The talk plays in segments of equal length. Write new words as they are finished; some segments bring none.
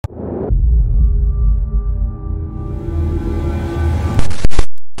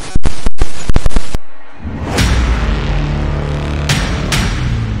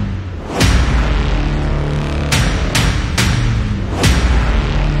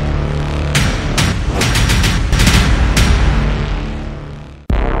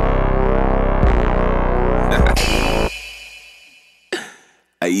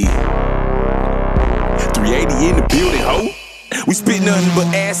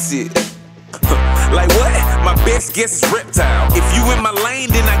shit. Like what? My best guess is reptile. If you in my lane,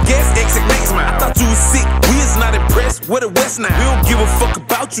 then I guess exit next mile. I thought you was sick, we is not impressed. What a West now? We don't give a fuck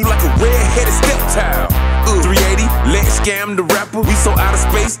about you like a red-headed stepchild. 380, let's scam the rapper. We so out of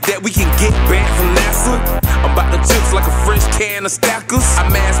space that we can get banned from NASA. I'm about to chips like a fresh can of stackers. I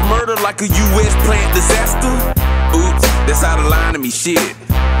mass murder like a US plant disaster. Oops, that's out of line to me, shit.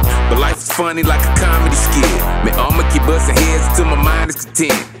 But life is funny like a comedy skit. Man, I'ma keep busting heads until my mind is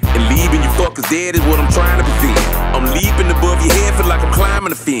content. And leaving you fuckers dead is what I'm trying to prevent. I'm leaping above your head, feel like I'm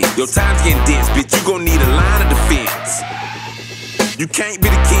climbing a fence. Your time's getting dense, bitch, you gon' need a line of defense. You can't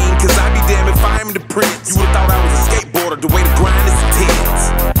be the king, cause I be damn if I'm the prince. You would've thought I was a skateboarder, the way the grind is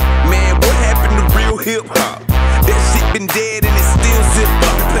intense. Man, what happened to real hip-hop? That shit been dead and it's still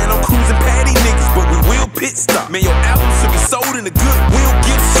zip-up. We plan on cruising patty niggas, but we will pit stop. Man, your album should be sold in a Goodwill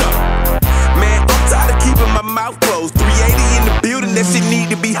gift shop. Man, I'm tired of keeping my mouth closed. 380 in the building, that shit need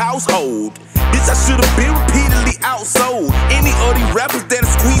to be household. Bitch, I should've been repeatedly outsold any of these rappers that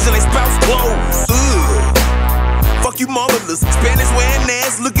are squeezing their spouse clothes. Ugh. Fuck you motherless, Spanish wearing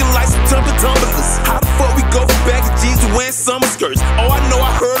ass looking like some tumblers. How the fuck we go from baggy jeans to wearing summer skirts? Oh, I know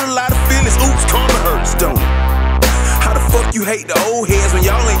I heard a lot of feelings, oops, karma hurts, don't it? How the fuck you hate the old heads when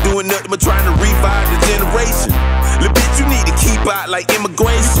y'all ain't doing nothing but trying to revive the generation? Lil' bitch, you need to keep out like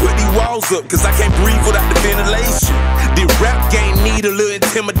immigration. Put these walls up, cause I can't breathe without the ventilation. The rap game need a little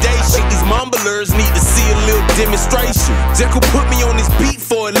intimidation. These mumblers need to see a little demonstration. Jekyl put me on this beat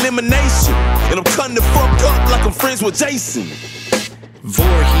for elimination, and I'm cutting the fuck up like I'm friends with Jason.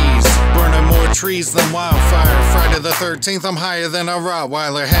 Voorhees, burning more trees than wildfire. Friday the 13th, I'm higher than a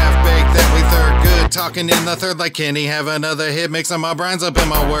Rottweiler. Half-baked that we third good. Talking in the third like Kenny, have another hit. Mixing my brines up in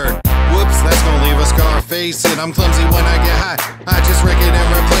my word. Whoops, that's gonna leave a scar, face it. I'm clumsy when I get high, I just wreck it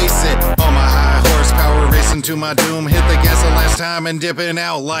and replace it. On my high horsepower, racing to my doom. Hit the gas the last time and dipping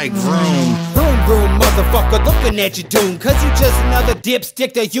out like vroom. Vroom, vroom, motherfucker, looking at your doom. Cause you just another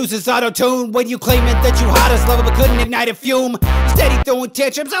dipstick that uses auto-tune. When you claiming that you hot as lava but couldn't ignite a fume. Steady throwing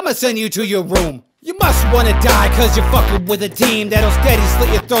tantrums, I'ma send you to your room. You must wanna die cause you're fucking with a team that'll steady slit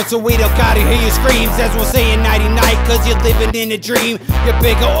your throat so we don't gotta hear your screams. As we'll say in nighty-night cause you're living in a dream. You're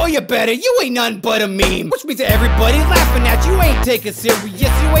bigger or you're better, you ain't nothing but a meme. Which means that everybody laughing at you ain't taking serious.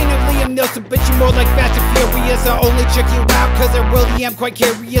 You ain't a Liam Neeson, bitch, you more like Fast and Furious. I only check you out cause I really am quite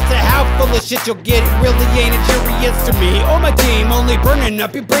curious at how full of shit you'll get. It really ain't injurious to me or my team, only burning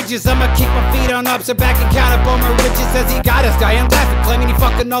up your bridges. I'ma keep my feet on up, sit back and count up all my riches. As he got us dying laughing, claiming he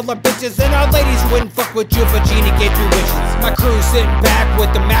fucking all our bitches. And our ladies wouldn't fuck with you if a genie gave you wishes. My crew sitting back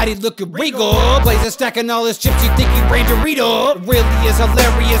with the Madi looking regal. Blazer stacking all his chips, you think he Ranger Rito. It really is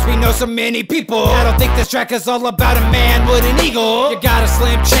hilarious, we know so many people I don't think this track is all about a man with an eagle. You got a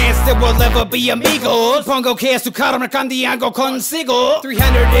slim chance that we'll ever be amigos. Pongo que su cara me candiango consigo.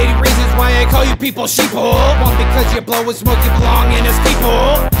 380 reasons why I call you people sheeple. One, because you blow and smoke, you belong in a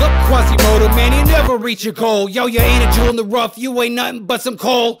steeple. Look, Quasimodo, man, you never reach your goal. Yo, you ain't a jewel in the rough, you ain't nothing but some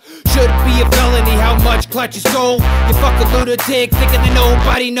coal. Should be a felony, how much clutch you stole. You fucking lunatic, thinking that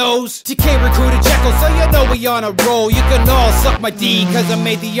nobody knows. TK recruited Jekyll, so you know we on a roll. You can all suck my D, cause I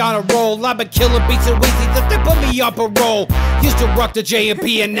made the honor roll. I've been killing beats so easy that they put me on parole. Used to rock the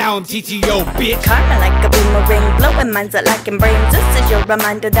J&P and now I'm TTO, bitch. Karma like a boomerang, blowing minds out like in brains. This is your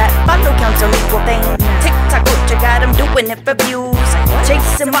reminder that follow counts on equal things. TikTok culture got them doing it for views.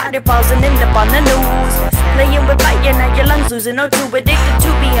 Chasing waterfalls and end up on the news. Playing with fire, now your lungs losing O2. Addicted to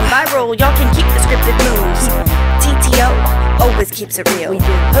being viral, y'all can keep the scripted moves. TTO always keeps it real.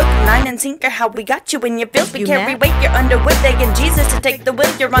 Hook, line, and sinker, how we got you in your feels. We carry weight, you're under with they and Jesus to take the wheel.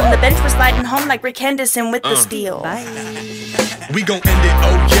 You're on the bench, we're sliding home like Rick Henderson with the steel. Bye. We gon' end it,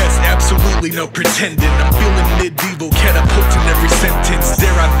 oh yes, absolutely no pretending. I'm feeling medieval, catapulting every sentence.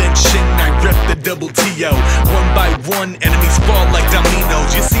 Dare I mention, I rep the double TO. One by one, enemies fall like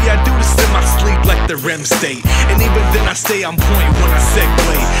dominoes. You see, I do this in my sleep like the REM state. And even then I stay on point when I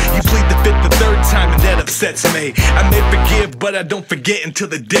segue. You plead the fifth, the third time, and that upsets me. I may forgive, but I don't forget until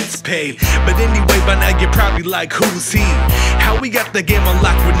the debt's paid. But anyway, by now you're probably like, who's he? How we got the game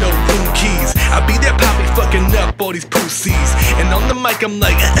unlocked with no room keys? I be there poppy fucking up all these pussies. And on the mic I'm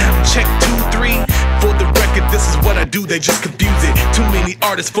like, check 2, 3. For the record, this is what I do, they just confuse it. Too many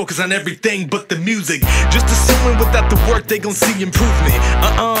artists focus on everything but the music. Just assuming without the work they gon' see improvement.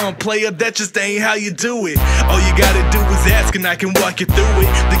 Player, that just ain't how you do it. All you gotta do is ask and I can walk you through it.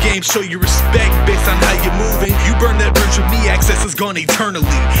 The game show you respect based on how you're moving. You burn that bridge with me, access is gone eternally.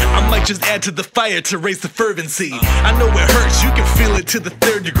 I might just add to the fire to raise the fervency. I know it hurts, you can feel it to the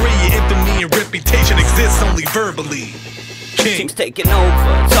 3rd degree. Your infamy and reputation exists only verbally. Teams taking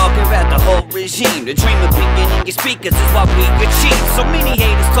over, talking about the whole regime. The dream of being in your speakers is what we achieve. So many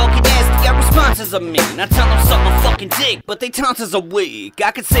haters talk sponsors are mean. I tell them suck my fucking dick, but they tonsils are weak.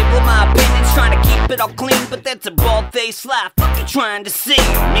 I could say well my opinions, trying to keep it all clean, but that's a bald-faced lie. Fuck you trying to see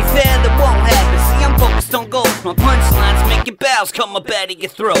me fair, that won't happen. See, I'm focused on goals. My punchlines make your bowels come up out of your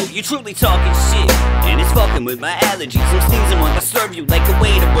throat. You truly talking shit, and it's fucking with my allergies. I'm sneezing when I serve you like a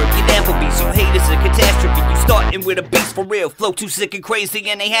way to work your Applebee's. You hate it's a catastrophe. You starting with a beast for real. Flow too sick and crazy,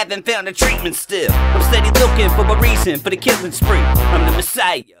 and they haven't found a treatment still. I'm steady looking for a reason for the killing spree. I'm the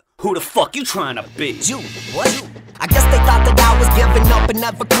Messiah. Who the fuck you trying to be? You, what? I guess they thought that I was giving up and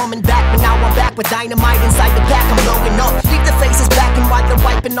never coming back, but now I'm back with dynamite inside the pack. I'm blowing up. Leave the faces black and white, they're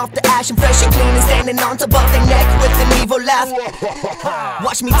wiping off the ash and fresh and clean and standing on top of their neck with an evil laugh.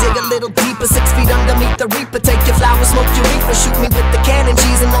 Watch me dig a little deeper, 6 feet underneath the reaper. Take your flower, smoke your reefer, shoot me with the cannon,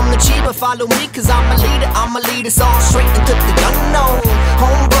 cheese and on the cheaper. Follow me, cause I'm a leader, it's all straight into the unknown.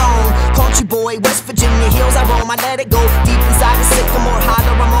 Homegrown, country boy, West Virginia hills I roam, I let it go deep inside the sycamore holler.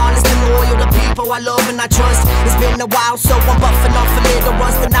 I'm honest and loyal to people I love and I trust. It's been a while, so I'm buffing off a little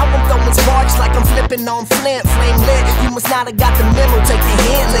rust, but now I'm throwing sparks like I'm flipping on flint, flame lit. You must not have got the memo, take the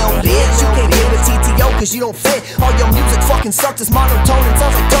hint, little bitch. You can't get with TTO cause you don't fit. All your music fucking sucks, it's monotone and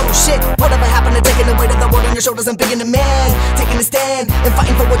sounds like total shit. Whatever happened to taking the weight of the world on your shoulders and being a man, taking a stand and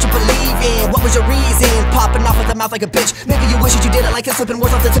fighting for what you believe in? What was your reason? Popping off of the mouth like a bitch. Maybe you wish that you did it like it's slipping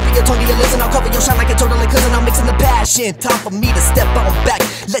words off the tip of your tongue to your lips, and I'll cover your shine like a totally cousin. I'm mixing the passion. Time for me to step on back.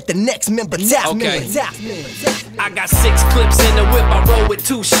 Let the next member tap me. I got 6 clips in the whip, I roll with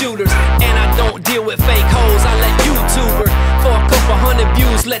 2 shooters, and I don't deal with fake hoes. I let YouTuber for a couple 100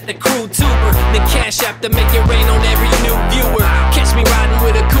 views, let the crew tuber, then cash app to make it rain on every new viewer. Catch me riding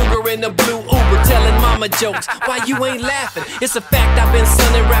with a cougar in a blue Uber, telling mama jokes. Why you ain't laughing? It's a fact I've been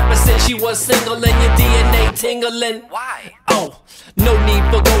sunning rappers since she was single, and your DNA tingling. Why? Oh, no need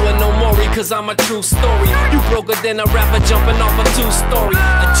for going no more, cause I'm a true story. You broker than a rapper jumping off a 2-story.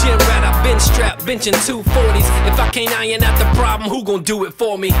 A gym rat, I been strapped, benching 240s. If I can't iron out the problem, who gon' do it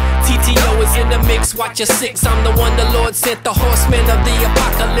for me? TTO is in the mix, watch your 6. I'm the one the Lord sent, the horseman of the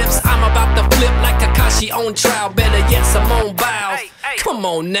apocalypse. I'm about to flip like Kakashi on trial, better yet Simone Biles. Come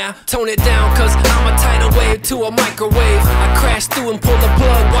on now, tone it down, cause I'm a tidal wave to a microwave. I crash through and pull the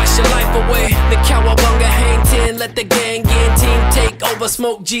plug, wash your life away. The cowabunga hang 10, let the gang team take over.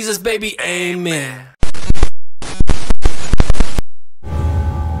 Smoke Jesus, baby, amen.